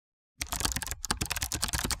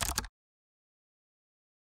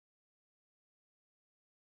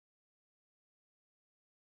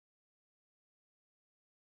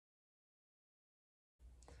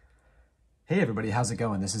Hey everybody, how's it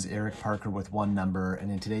going? This is Eric Parker with One Number,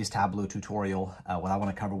 and in today's Tableau tutorial, what I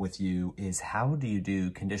want to cover with you is how do you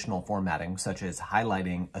do conditional formatting, such as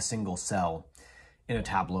highlighting a single cell in a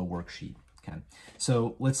Tableau worksheet. Okay,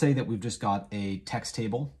 so let's say that we've just got a text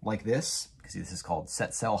table like this, because this is called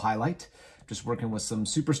set cell highlight. Just working with some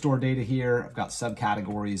Superstore data here. I've got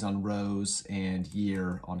subcategories on rows and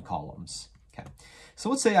year on columns. Okay, so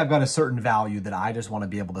let's say I've got a certain value that I just want to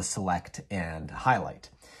be able to select and highlight.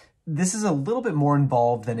 This is a little bit more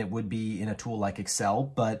involved than it would be in a tool like Excel,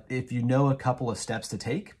 but if you know a couple of steps to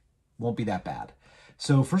take, won't be that bad.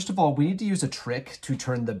 So first of all, we need to use a trick to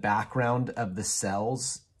turn the background of the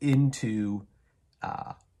cells into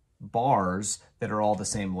bars that are all the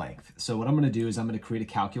same length. So what I'm going to do is I'm going to create a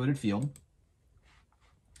calculated field.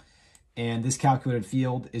 And this calculated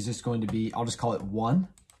field is just going to be, I'll just call it 1.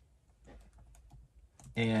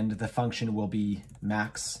 And the function will be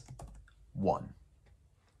max 1.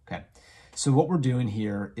 Okay, so what we're doing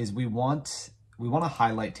here is we want a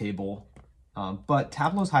highlight table, but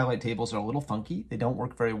Tableau's highlight tables are a little funky. They don't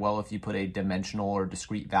work very well if you put a dimensional or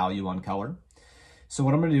discrete value on color. So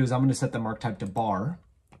what I'm going to do is I'm going to set the mark type to bar.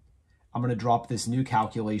 I'm going to drop this new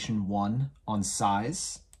calculation 1 on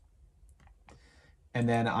size. And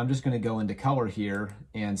then I'm just going to go into color here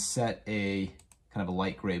and set a kind of a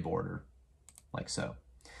light gray border, like so.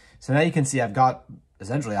 So now you can see I've got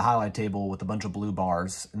essentially a highlight table with a bunch of blue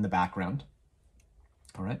bars in the background.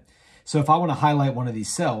 All right. So if I want to highlight one of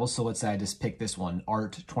these cells, so let's say I just pick this one,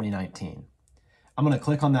 Art 2019. I'm going to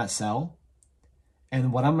click on that cell.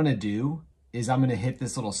 And what I'm going to do is I'm going to hit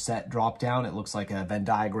this little set drop down. It looks like a Venn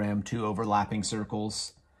diagram, 2 overlapping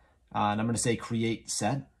circles. And I'm going to say create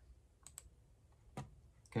set.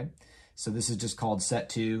 Okay. So this is just called set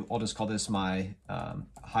 2. I'll just call this my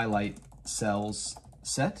highlight cells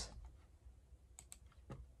set.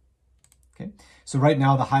 Okay, so right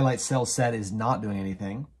now the highlight cell set is not doing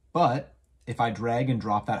anything, but if I drag and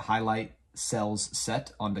drop that highlight cells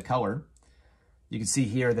set onto color, you can see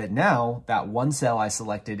here that now that one cell I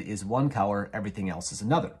selected is one color, everything else is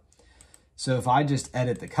another. So if I just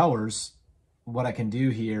edit the colors, what I can do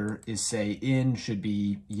here is say in should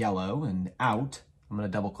be yellow and out. I'm going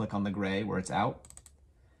to double click on the gray where it's out.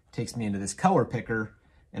 Takes me into this color picker,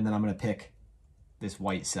 and then I'm going to pick this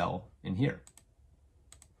white cell in here.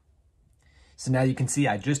 So now you can see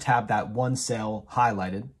I just have that one cell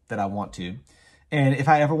highlighted that I want to. And if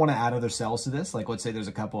I ever want to add other cells to this, like let's say there's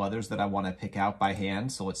a couple others that I want to pick out by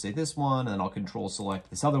hand. So let's say this one, and then I'll control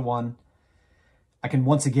select this other one. I can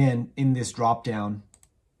once again, in this drop down,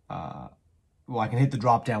 I can hit the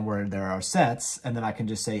drop down where there are sets, and then I can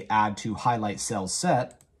just say add to highlight cells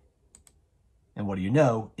set. And what do you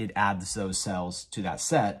know? It adds those cells to that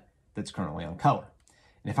set that's currently on color.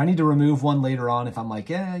 And if I need to remove one later on, if I'm like,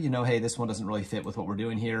 hey, this one doesn't really fit with what we're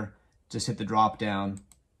doing here, just hit the drop down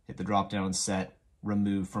and set,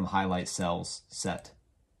 remove from highlight cells, set.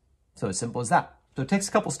 So as simple as that. So it takes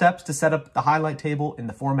a couple steps to set up the highlight table in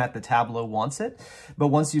the format that Tableau wants it. But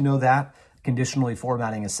once you know that, conditionally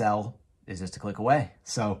formatting a cell is just a click away.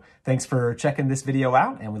 So thanks for checking this video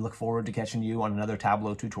out, and we look forward to catching you on another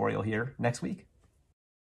Tableau tutorial here next week.